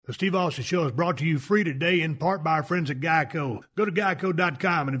The Steve Austin Show is brought to you free today in part by our friends at Geico. Go to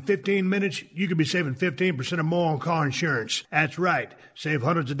geico.com and in 15 minutes, you could be saving 15% or more on car insurance. That's right. Save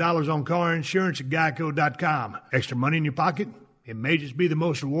hundreds of dollars on car insurance at geico.com. Extra money in your pocket? It may just be the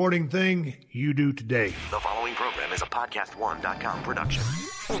most rewarding thing you do today. The following program is a podcast1.com production.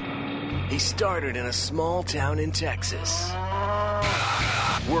 He started in a small town in Texas.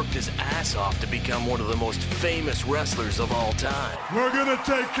 Worked his ass off to become one of the most famous wrestlers of all time. We're going to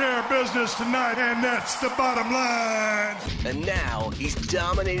take care of business tonight, and that's the bottom line. And now he's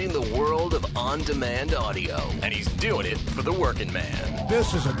dominating the world of on-demand audio. And he's doing it for the working man.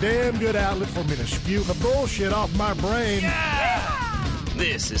 This is a damn good outlet for me to spew the bullshit off my brain. Yeah!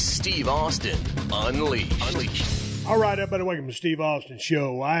 This is Steve Austin Unleashed. All right, everybody, welcome to Steve Austin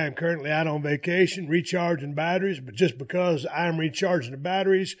Show. I am currently out on vacation recharging batteries, but just because I'm recharging the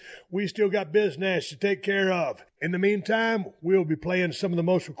batteries, we still got business to take care of. In the meantime, we'll be playing some of the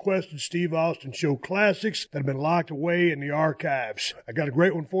most requested Steve Austin Show classics that have been locked away in the archives. I got a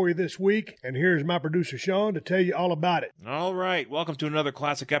great one for you this week, and here's my producer, Sean, to tell you all about it. All right, welcome to another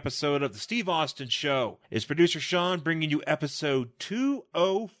classic episode of the Steve Austin Show. It's producer Sean bringing you episode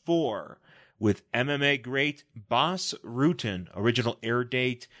 204. With MMA great Bas Rutten. Original air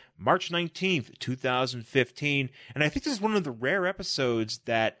date March 19th, 2015. And I think this is one of the rare episodes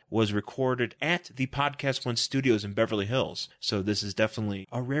that was recorded at the Podcast One Studios in Beverly Hills. So this is definitely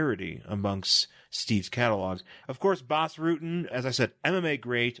a rarity amongst Steve's catalog. Of course, Bas Rutten, as I said, MMA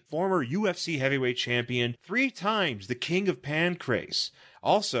great, former UFC heavyweight champion, 3 times the king of pancrase.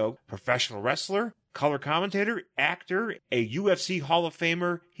 Also, professional wrestler, color commentator, actor, a UFC Hall of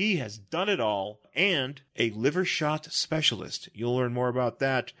Famer. He has done it all. And a liver shot specialist. You'll learn more about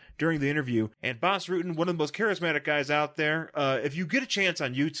that during the interview. And Bas Rutten, one of the most charismatic guys out there. If you get a chance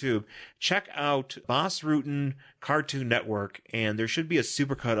on YouTube, check out Bas Rutten Cartoon Network. And there should be a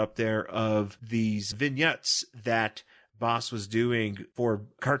supercut up there of these vignettes that Bas was doing for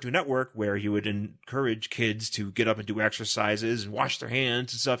Cartoon Network, where he would encourage kids to get up and do exercises and wash their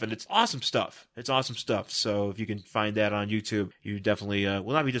hands and stuff. And it's awesome stuff. It's awesome stuff. So if you can find that on YouTube, you definitely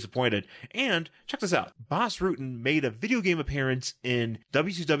will not be disappointed. And check this out. Bas Rutten made a video game appearance in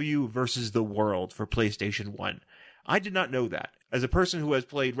WCW versus the World for PlayStation 1. I did not know that. As a person who has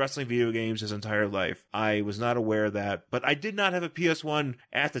played wrestling video games his entire life, I was not aware of that, but I did not have a PS1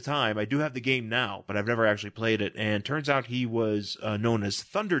 at the time. I do have the game now, but I've never actually played it, and turns out he was known as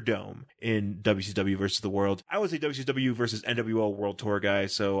Thunderdome in WCW versus the World. I was a WCW versus NWO World Tour guy,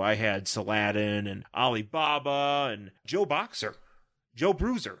 so I had Saladin and Alibaba and Joe Boxer, Joe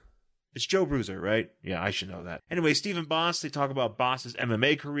Bruiser. It's Joe Bruiser, right? Yeah, I should know that. Anyway, Steve and Bas, they talk about Bas's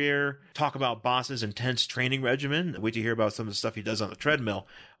MMA career, talk about Bas's intense training regimen. Wait to hear about some of the stuff he does on the treadmill.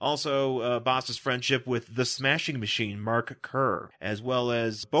 Also, Bas's friendship with the Smashing Machine, Mark Kerr, as well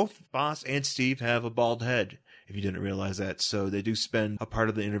as both Bas and Steve have a bald head, if you didn't realize that. So they do spend a part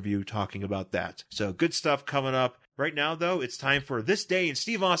of the interview talking about that. So good stuff coming up. Right now, though, it's time for This Day in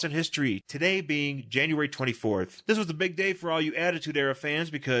Steve Austin History, today being January 24th. This was a big day for all you Attitude Era fans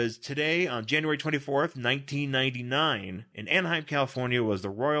because today, on January 24th, 1999, in Anaheim, California, was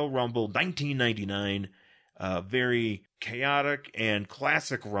the Royal Rumble 1999. A very chaotic and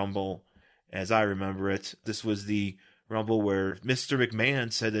classic Rumble, as I remember it. This was the Rumble where Mr.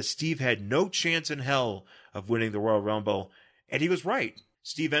 McMahon said that Steve had no chance in hell of winning the Royal Rumble, and he was right.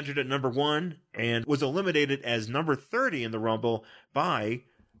 Steve entered at number 1 and was eliminated as number 30 in the Rumble by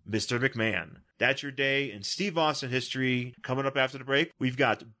Mr. McMahon. That's your day in Steve Austin history. Coming up after the break, we've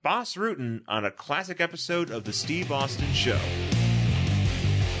got Bas Rutten on a classic episode of The Steve Austin Show.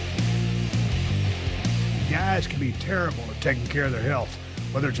 Guys can be terrible at taking care of their health.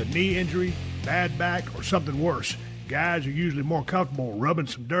 Whether it's a knee injury, bad back, or something worse, guys are usually more comfortable rubbing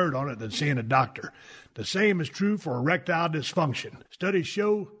some dirt on it than seeing a doctor. The same is true for erectile dysfunction. Studies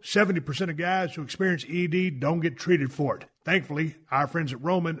show 70% of guys who experience ED don't get treated for it. Thankfully, our friends at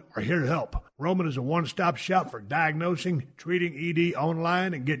Roman are here to help. Roman is a one-stop shop for diagnosing, treating ED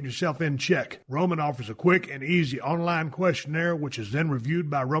online, and getting yourself in check. Roman offers a quick and easy online questionnaire, which is then reviewed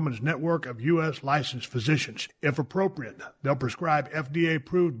by Roman's network of U.S. licensed physicians. If appropriate, they'll prescribe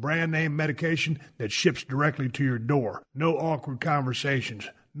FDA-approved brand-name medication that ships directly to your door. No awkward conversations.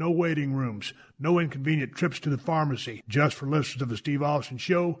 No waiting rooms, no inconvenient trips to the pharmacy. Just for listeners of the Steve Austin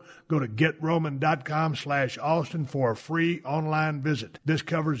Show, go to GetRoman.com/Austin for a free online visit. This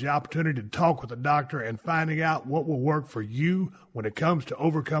covers the opportunity to talk with a doctor and finding out what will work for you when it comes to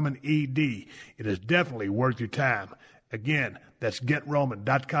overcoming ED. It is definitely worth your time. Again, that's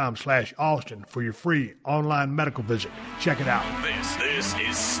GetRoman.com/Austin for your free online medical visit. Check it out. This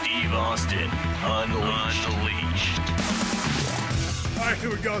is Steve Austin Unleashed. All right,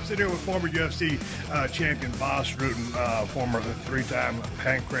 here we go. I'm sitting here with former UFC champion Bas Rutten, former three-time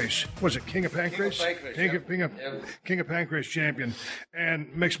Pancrase. Was it King of Pancrase? King of Pancrase champion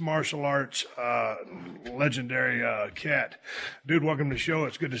and mixed martial arts legendary Cat. Dude, welcome to the show.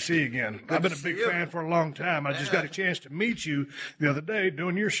 It's good to see you again. I've been a big fan for a long time. I just got a chance to meet you the other day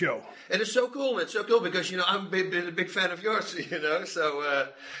doing your show. It is so cool. It's so cool because, I'm been a big fan of yours, so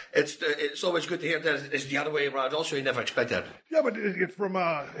it's always good to hear that it's the other way around. Also, you never expect that. Yeah, but from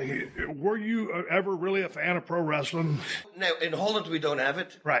were you ever really a fan of pro wrestling? Now, in Holland, we don't have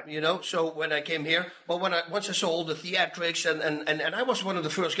it. Right. So when I came here, once I saw all the theatrics, and I was one of the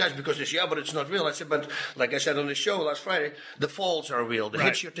first guys because they said, but it's not real. I said, but like I said on the show last Friday, the falls are real, the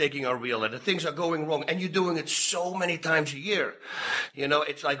hits you're taking are real, and the things are going wrong, and you're doing it so many times a year.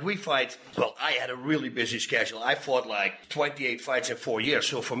 It's like we fight. Well, I had a really busy schedule. I fought like 28 fights in 4 years,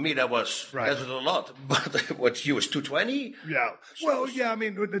 so for me that was a lot. But what you was 220? Yeah. Well, yeah. I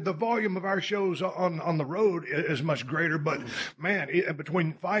mean, the volume of our shows on the road is much greater, but man,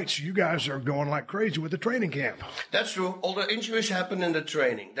 between fights, you guys are going like crazy with the training camp. That's true. All the injuries happen in the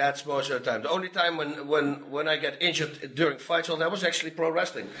training. That's most of the time. The only time when I get injured during fights, well, that was actually pro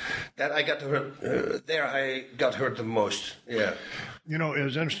wrestling. That I got hurt. There I got hurt the most. Yeah. It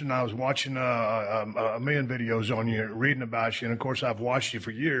was interesting. I was watching a million videos on you, reading about you, and of course I've watched you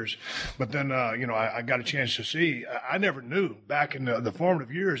for years. But then, I got a chance to see. I never knew back in the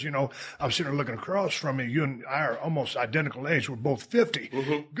formative years. I was sitting there looking across from you. You and I are almost identical age. We're both 50.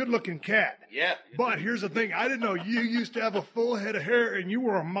 Mm-hmm. Good-looking cat. Yeah. But here's the thing. I didn't know you used to have a full head of hair, and you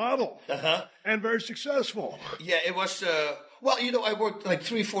were a model. Uh-huh. And very successful. Yeah, it was. I worked like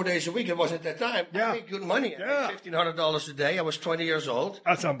 3-4 days a week. It was at that time. Yeah. I made good money. I made $1,500 a day. I was 20 years old.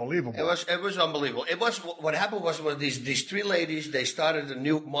 That's unbelievable. It was unbelievable. What happened was these three ladies, they started a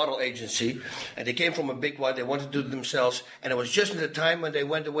new model agency, and they came from a big one. They wanted to do it themselves, and it was just at the time when they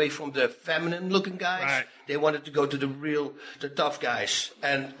went away from the feminine-looking guys. Right. They wanted to go to the tough guys.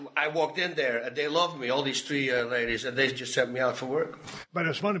 And I walked in there, and they loved me, all these three ladies, and they just sent me out for work. But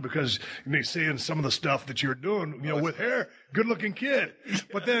it's funny because seeing some of the stuff that you're doing, with hair, good-looking kid.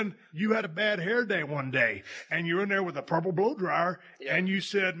 But then you had a bad hair day one day, and you're in there with a purple blow dryer, and you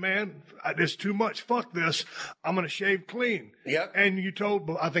said, man, it's too much. Fuck this. I'm going to shave clean. Yep. And you told,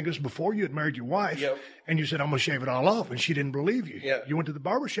 I think it was before you had married your wife, yep. And you said, I'm going to shave it all off, and she didn't believe you. Yeah. You went to the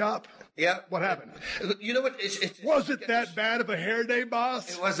barbershop. Yeah. What happened? You know what? Was it that bad of a hair day,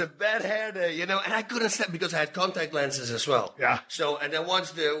 boss? It was a bad hair day, and I couldn't stand because I had contact lenses as well. Yeah. So, and then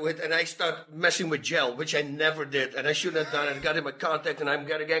and I started messing with gel, which I never did, and I shouldn't have done it. I got in my contact, and I'm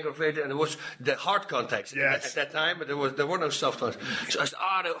getting aggravated, and it was the hard contacts. Yes. At that time, but there were no soft ones. So I said,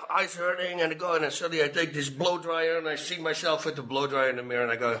 the eyes hurting, and I go, and suddenly I take this blow dryer, and I see myself with the blow dryer in the mirror,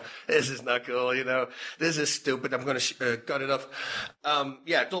 and I go, this is not cool, this is stupid. I'm going to cut it off.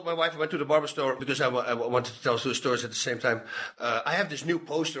 I told my wife I went to the barber store because I wanted to tell two stories at the same time. I have this new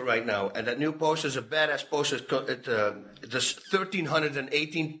poster right now, and that new poster is a badass poster. There's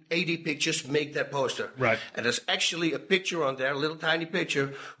 1,380 pictures make that poster. Right. And there's actually a picture on there, a little tiny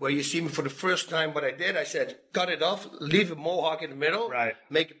picture, where you see me for the first time. What I did, I said, cut it off, leave a mohawk in the middle, right.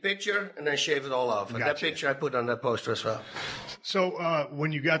 Make a picture, and then shave it all off. And that picture I put on that poster as well. So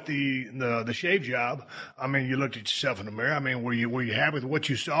when you got the shave job, you looked at yourself in the mirror. Were you happy with what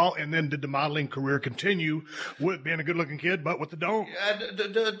you saw? And then did the modeling career continue with being a good-looking kid, but with the dome?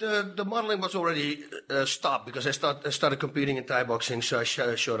 The modeling was already stopped because I started competing in Thai boxing, so I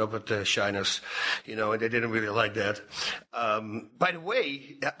showed up at the Shiners, and they didn't really like that. By the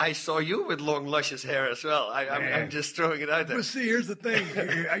way, I saw you with long, luscious hair as well. I'm just throwing it out there. But see, here's the thing.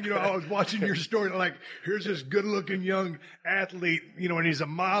 I was watching your story, like, here's this good-looking young athlete, and he's a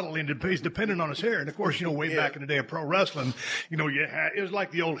model, and he's dependent on his hair. And, of course, way back in the day of pro wrestling, it was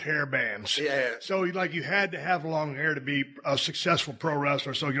like the old hair bands. Yeah. So, you had to have long hair to be a successful pro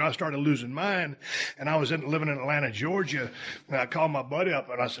wrestler. So, I started losing mine, and I was living in Atlanta, Georgia, and I called my buddy up,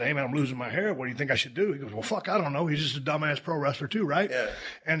 and I said, hey, man, I'm losing my hair. What do you think I should do? He goes, well, fuck, I don't know. He's just a dumbass pro wrestler too, right? Yeah.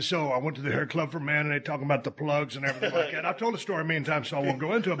 And so I went to the hair club for men, and they talking about the plugs and everything like that. I've told the story a million times, so I won't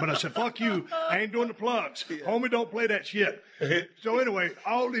go into it, but I said, fuck you. I ain't doing the plugs. Yeah. Homie, don't play that shit. So anyway,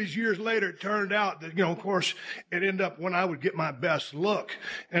 all these years later, it turned out that, of course, it ended up when I would get my best look.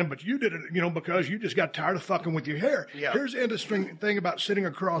 But you did it, because you just got tired of fucking with your hair. Yeah. Here's the interesting thing about sitting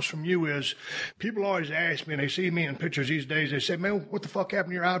across from you is people always ask me, and they see me in pictures these days, they say, man, what the fuck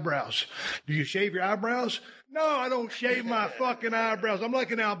happened to your eyebrows? Do you shave your eyebrows? No, I don't shave my fucking eyebrows. I'm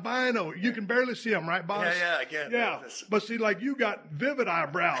like an albino. You can barely see them, right, boss? Yeah, I get it. Yeah, but see, like you got vivid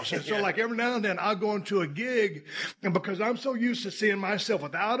eyebrows. And so like every now and then I'll go into a gig, and because I'm so used to seeing myself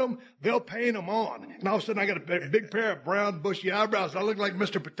without them, they'll paint them on. And all of a sudden I got a big pair of brown bushy eyebrows. I look like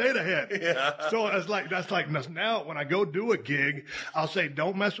Mr. Potato Head. Yeah. So that's like now when I go do a gig, I'll say,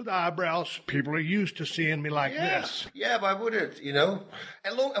 don't mess with eyebrows. People are used to seeing me like this. Yeah, but I wouldn't,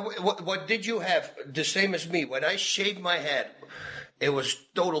 And what did you have? The same as me. When I shaved my head, it was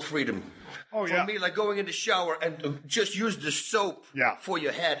total freedom. Oh, for me, like going in the shower and just use the soap for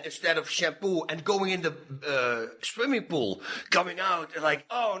your head instead of shampoo, and going in the swimming pool, coming out, like,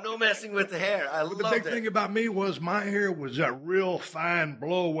 oh, no messing with the hair. I love it. The big thing about me was my hair was a real fine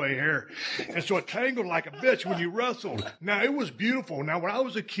blowaway hair. And so it tangled like a bitch when you wrestled. Now, it was beautiful. Now, when I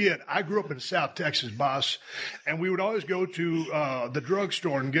was a kid, I grew up in South Texas, boss, and we would always go to the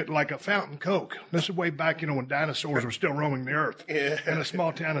drugstore and get like a fountain Coke. This is way back, when dinosaurs were still roaming the earth in a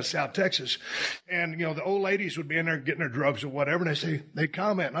small town in South Texas. And, the old ladies would be in there getting their drugs or whatever, and they'd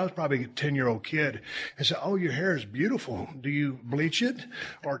comment, and I was probably a 10-year-old kid, and say, oh, your hair is beautiful. Do you bleach it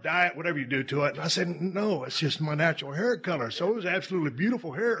or dye it, whatever you do to it? And I said, no, it's just my natural hair color. So it was absolutely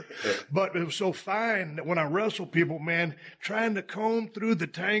beautiful hair, but it was so fine that when I wrestle people, man, trying to comb through the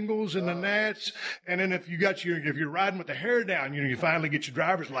tangles and the gnats, and then if you're riding with the hair down, you finally get your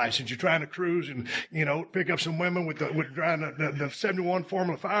driver's license, you're trying to cruise and, pick up some women with driving the 71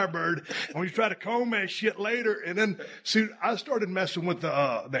 Formula Firebird, and when you try to comb that shit later, and then see, I started messing with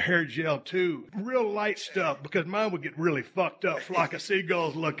the hair gel too, real light stuff, because mine would get really fucked up, flock of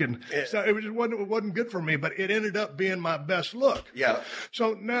seagulls looking. So it wasn't good for me, but it ended up being my best look. Yeah.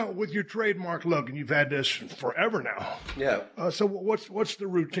 So now with your trademark look, and you've had this forever now. Yeah. So what's the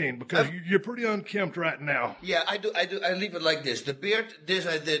routine? Because you're pretty unkempt right now. Yeah, I do. I leave it like this. The beard, this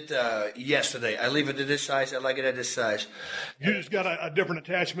I did yesterday. I leave it at this size. I like it at this size. You just got a different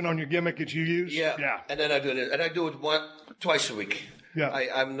attachment on your gimmick that you use? Yeah. And then I do it. And I do it twice a week. Yeah.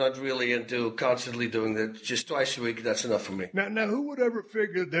 I'm not really into constantly doing that. Just twice a week, that's enough for me. Now, who would ever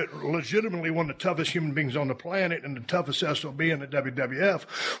figure that legitimately one of the toughest human beings on the planet and the toughest SOB in the WWF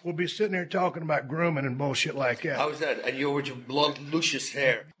will be sitting there talking about grooming and bullshit like that? How's that? And you're with your blonde, luscious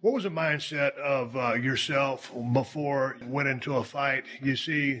hair. What was the mindset of yourself before you went into a fight? You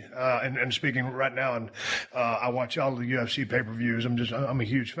see, and speaking right now, and I watch all the UFC pay-per-views. I'm a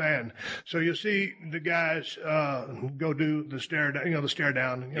huge fan. So you see the guys go do the stare down, the stare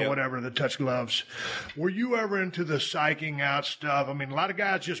down, whatever, the touch gloves. Were you ever into the psyching out stuff? I mean, a lot of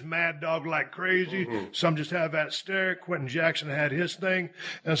guys just mad dog like crazy. Mm-hmm. Some just have that stare. Quentin Jackson had his thing.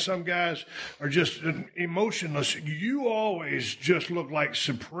 And some guys are just emotionless. You always just look like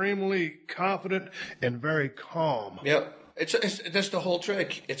supremely confident and very calm. Yep. That's the whole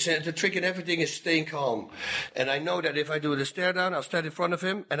trick. The trick in everything is staying calm. And I know that if I do the stare down, I'll stand in front of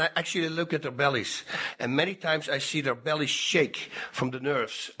him, and I actually look at their bellies. And many times I see their bellies shake from the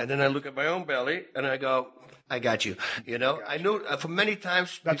nerves. And then I look at my own belly, and I go, I got you. I knew for many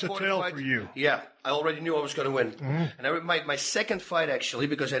times. That's a tell for you. Yeah. I already knew I was going to win. Mm-hmm. And I remember my second fight, actually,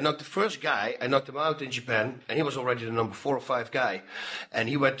 because I knocked the first guy, I knocked him out in Japan, and he was already the number 4 or 5 guy. And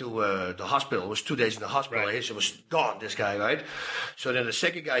he went to the hospital. It was 2 days in the hospital. Right. He was gone, this guy, right? So then the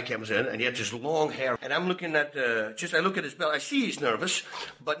second guy comes in, and he had this long hair. And I'm looking at, I look at his belt. I see he's nervous,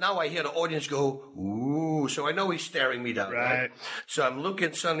 but now I hear the audience go, ooh. So I know he's staring me down, right? So I'm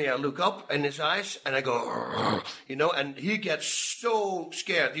looking, suddenly I look up in his eyes, and I go, and he gets so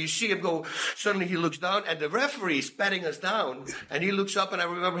scared. You see him go, suddenly he looks down, and the referee is patting us down, and he looks up, and I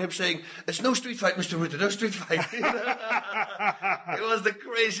remember him saying, "It's no street fight, Mr. Rutte, no street fight." It was the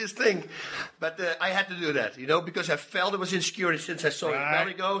craziest thing. But I had to do that, because I felt it was insecurity since I saw his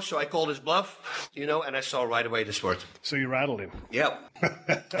belly go, so I called his bluff, and I saw right away this word. So you rattled him. Yeah.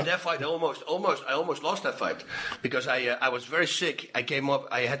 And that fight, I almost lost that fight, because I was very sick. I came up,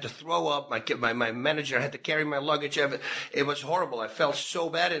 I had to throw up, my manager had to carry my luggage. It was horrible. I felt so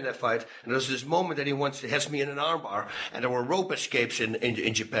bad in that fight, and there was this moment that he has me in an armbar, and there were rope escapes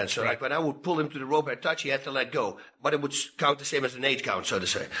in Japan. So like when I would pull him to the rope I touch, he had to let go, but it would count the same as an 8 count, so to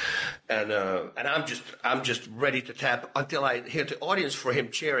say. And I'm just ready to tap until I hear the audience for him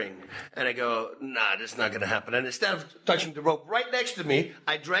cheering, and I go, nah, this is not going to happen. And instead of touching the rope right next to me,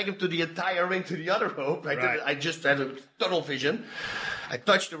 I drag him to the entire ring to the other rope. I just had a tunnel vision. I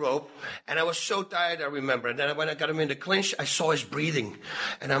touched the rope, and I was so tired, I remember. And then when I got him in the clinch, I saw his breathing.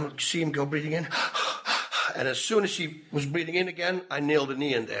 And I see him go breathing in. And as soon as he was breathing in again, I nailed the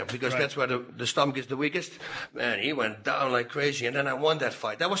knee in there because that's where the stomach is the weakest. Man, he went down like crazy. And then I won that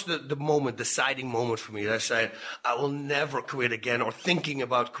fight. That was the moment, deciding moment for me. I said, I will never quit again or thinking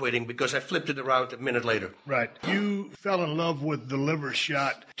about quitting because I flipped it around a minute later. Right. You fell in love with the liver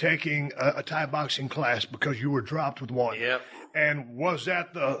shot taking a Thai boxing class because you were dropped with one. Yep. And was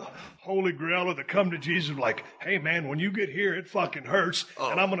that the holy grail of the come to Jesus? Like, hey, man, when you get here, it fucking hurts,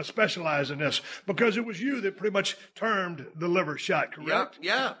 and I'm going to specialize in this. Because it was you that pretty much termed the liver shot, correct?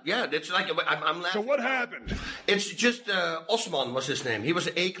 Yeah. It's like, I'm laughing. So what happened? It's just, Osman was his name. He was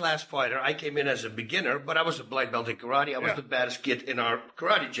an A-class fighter. I came in as a beginner, but I was a black belt in karate. I was the baddest kid in our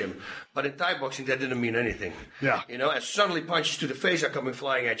karate gym. But in Thai boxing, that didn't mean anything. Yeah. You know, and suddenly punches to the face are coming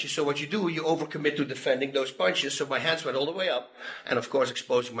flying at you. So what you do, you overcommit to defending those punches. So my hands went all the way up. And of course,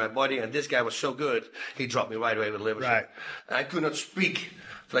 exposing my body. And this guy was so good, he dropped me right away with liver shot. And I could not speak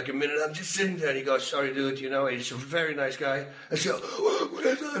for like a minute. I'm just sitting there, and he goes, "Sorry, dude. You know, he's a very nice guy." I said, "What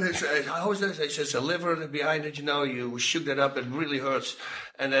is that?" He said, "How is this?" He says, "A liver behind it. You know, you shook that up. It really hurts."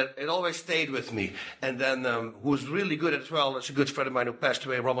 And it always stayed with me. And then, who was really good as well, it's a good friend of mine who passed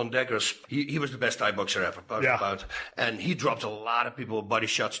away, Robin Deggers. He was the best Thai boxer ever. About. And he dropped a lot of people with body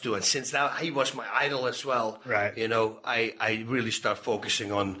shots too. And since that, he was my idol as well. Right. You know, I really started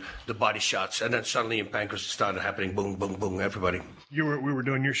focusing on the body shots. And then suddenly in Pancras, it started happening. Boom, boom, boom, everybody. We were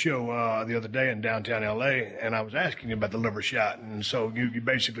doing your show the other day in downtown L.A., and I was asking you about the liver shot. And so you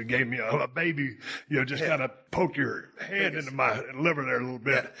basically gave me a baby, just kind of poked your hand into my liver there a little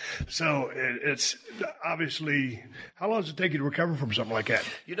bit. Yeah. So it's obviously, how long does it take you to recover from something like that?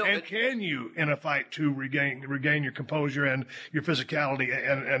 And can you, in a fight, to regain your composure and your physicality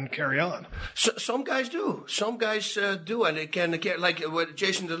and carry on? So, some guys do. Some guys do, and they can. Like with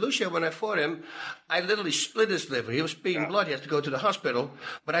Jason DeLucia, when I fought him, I literally split his liver. He was peeing blood. He had to go to the hospital,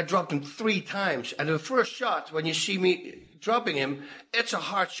 but I dropped him 3 times. And the first shot, when you see me dropping him, it's a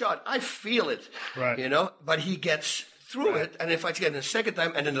hard shot. I feel it, but he gets through it, and if I get it the second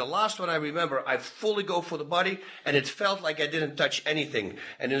time, and then the last one I remember, I fully go for the body, and it felt like I didn't touch anything.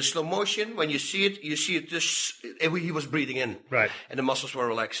 And in slow motion, when you see it he was breathing in. Right. And the muscles were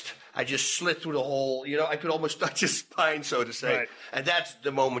relaxed. I just slid through the whole, I could almost touch his spine, so to say. Right. And that's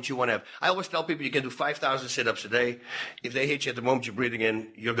the moment you want to have. I always tell people you can do 5,000 sit-ups a day. If they hit you at the moment you're breathing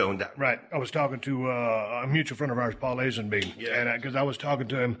in, you're going down. Right. I was talking to a mutual friend of ours, Paul Lazenby, and because I was talking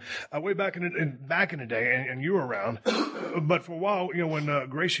to him way back in the day, and you were around. But for a while, when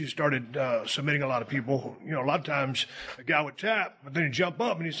Gracie started submitting a lot of people, a lot of times a guy would tap, but then he'd jump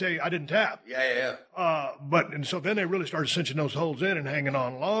up and he'd say, "I didn't tap." Yeah. And so then they really started cinching those holes in and hanging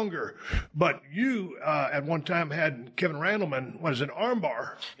on longer. But you, at one time, had Kevin Randleman, an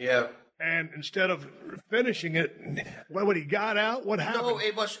armbar. Yeah. And instead of finishing it, when he got out, what happened?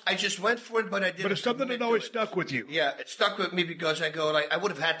 No, I just went for it, but I didn't. But it's something that always stuck with you. Yeah, it stuck with me because I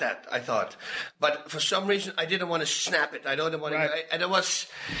would have had that, I thought. But for some reason, I didn't want to snap it. I don't want to, and it was,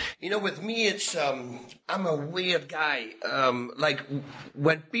 with me, it's, I'm a weird guy. Like,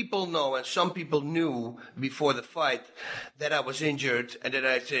 when people know, and some people knew before the fight, that I was injured, and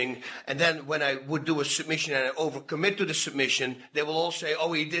and then when I would do a submission and I overcommit to the submission, they will all say,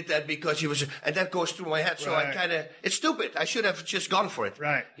 "Oh, he did that because he was," and that goes through my head. So I it's stupid. I should have just gone for it.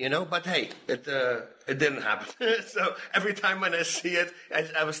 Right. But hey, it didn't happen. So every time when I see it,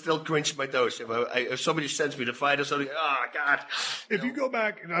 I was still cringe my toes. If somebody sends me to fight or something, oh, God. If you go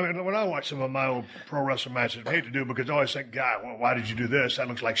back, when I watch some of my old pro wrestling matches, I hate to do it because I always think, God, well, why did you do this? That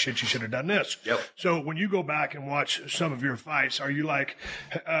looks like shit. You should have done this. Yep. So when you go back and watch some of your fights, are you like,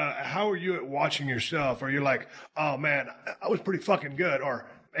 how are you at watching yourself? Are you like, oh, man, I was pretty fucking good, or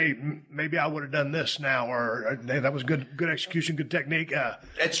hey, maybe I would have done this now, or hey, that was good execution, good technique.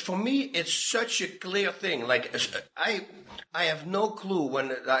 It's for me, it's such a clear thing. Like I have no clue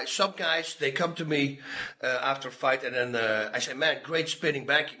when some guys they come to me after a fight, and then I say, "Man, great spinning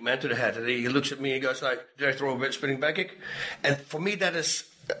back kick, man, to the head." And he looks at me, he goes like, "Did I throw a spinning back kick?" And for me, that's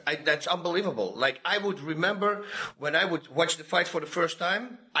unbelievable. Like, I would remember when I would watch the fight for the first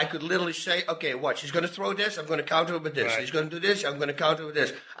time, I could literally say, "Okay, watch, he's going to throw this, I'm going to counter it with this. Right. He's going to do this, I'm going to counter it with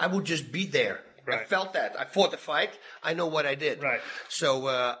this." I would just be there. Right. I felt that. I fought the fight. I know what I did. Right. So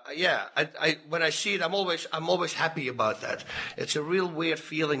I when I see it, I'm always happy about that. It's a real weird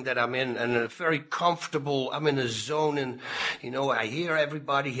feeling that I'm in, and a very comfortable. I'm in a zone, and I hear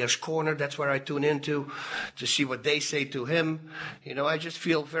everybody. Here's corner. That's where I tune into to see what they say to him. I just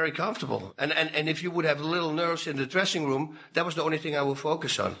feel very comfortable. And if you would have little nerves in the dressing room, that was the only thing I would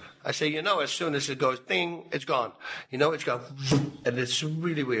focus on. I say, as soon as it goes ding, it's gone. It's gone. And it's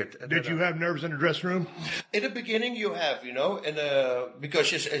really weird. And Did you have nerves in the dressing room? In the beginning, you have, and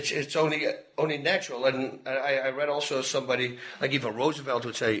because it's only natural. And I read also somebody, like even Roosevelt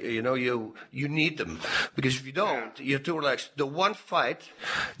would say, you need them. Because if you don't, you're too relaxed. The one fight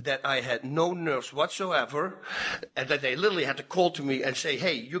that I had no nerves whatsoever, and that they literally had to call to me and say,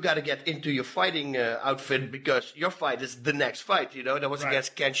 hey, you got to get into your fighting outfit because your fight is the next fight, That was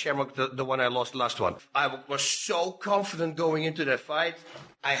against Ken Shamrock, the one I lost, the last one. I was so confident going into that fight.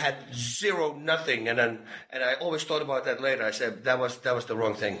 I had nothing, and I always thought about that later. I said that was the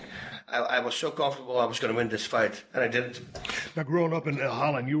wrong thing. I was so comfortable I was going to win this fight, and I didn't. Now, growing up in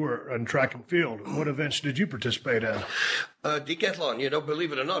Holland, you were in track and field. What events did you participate in? Decathlon,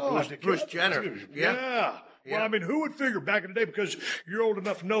 believe it or not, Bruce Jenner. Yeah. Well, I mean, who would figure back in the day, because you're old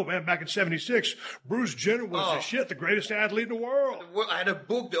enough to know, man, back in 76, Bruce Jenner was the greatest athlete in the world. I had a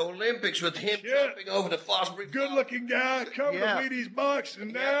book, The Olympics, with him jumping over the fast break. Good-looking guy, coming to meet his bucks,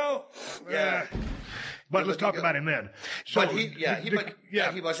 and now... But let's talk about him then. So, he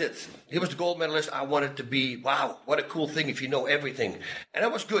was it. He was the gold medalist. I wanted to be, wow, what a cool thing if you know everything. And I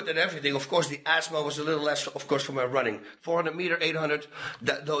was good at everything. Of course, the asthma was a little less, of course, for my running. 400 meter, 800,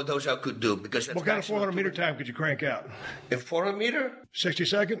 those I could do. Because what kind of 400 meter time could you crank out? In 400 meter? 60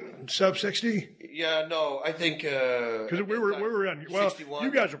 second, sub 60? Yeah, no, I think... Because we were on, 61.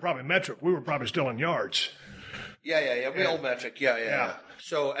 You guys were probably metric. We were probably still in yards. Yeah. We all metric. Yeah.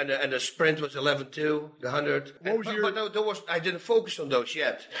 So and the sprint was 11.2, the 100. But I didn't focus on those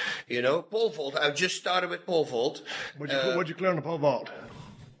yet. Pole vault. I just started with pole vault. What'd you clear on the pole vault?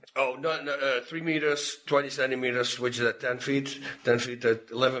 Oh, no, 3 meters, 20 centimeters, which is at 10 feet,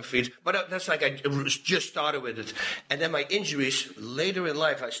 11 feet. But that's like I just started with it. And then my injuries, later in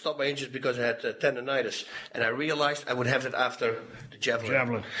life, I stopped my injuries because I had tendonitis. And I realized I would have it after the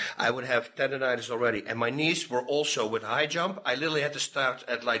javelin. I would have tendonitis already. And my knees were also, with high jump, I literally had to start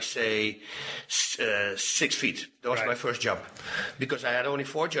at, 6 feet. That was my first jump. Because I had only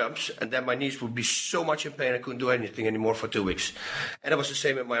 4 jumps, and then my knees would be so much in pain I couldn't do anything anymore for 2 weeks. And it was the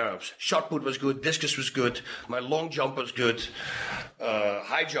same with my arms. Shot put was good, discus was good, my long jump was good,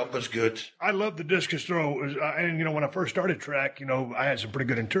 high jump was good. I love the discus throw. And, when I first started track, I had some pretty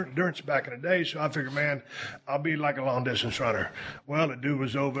good endurance back in the day, so I figured, man, I'll be like a long distance runner. Well, the dude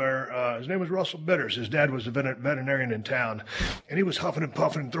was over, his name was Russell Bitters. His dad was a veterinarian in town, and he was huffing and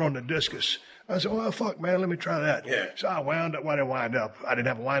puffing and throwing the discus. I said, well, fuck, man, let me try that. Yeah. So I wound up. Well, I didn't wind up. I didn't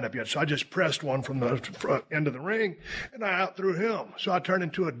have a wind up yet. So I just pressed one from the end of the ring, and I out threw him. So I turned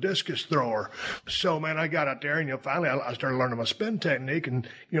into a discus thrower. So, man, I got out there, and, finally I started learning my spin technique and,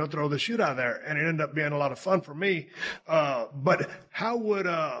 throw the shit out of there. And it ended up being a lot of fun for me. But how would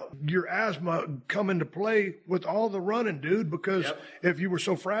your asthma come into play with all the running, dude? Because if you were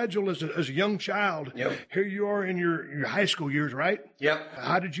so fragile as a young child, here you are in your high school years, right? Yep.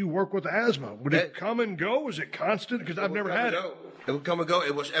 How did you work with asthma? Would it come and go? Was it constant? Because I've never had it. It would come and go.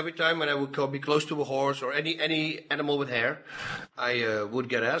 It was every time when I would be close to a horse or any animal with hair, I would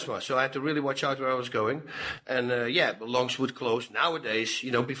get asthma. So I had to really watch out where I was going. And the lungs would close. Nowadays,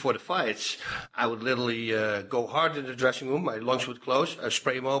 before the fights, I would literally go hard in the dressing room. My lungs would close. I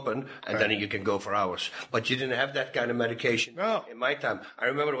spray them open, and then you can go for hours. But you didn't have that kind of medication in my time. I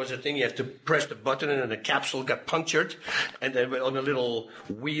remember there was a thing you have to press the button and the capsule got punctured, and then on a little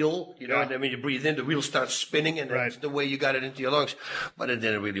wheel, and then when you breathe in, the wheel starts spinning, and that's the way you got it into your lungs. But it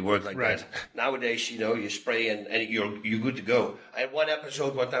didn't really work like that. Nowadays, you spray and you're good to go. I had one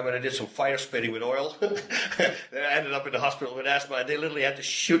episode one time when I did some fire spitting with oil. I ended up in the hospital with asthma, and they literally had to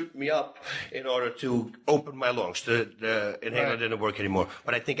shoot me up in order to open my lungs. The inhaler didn't work anymore.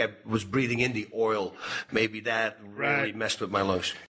 But I think I was breathing in the oil. Maybe that really messed with my lungs.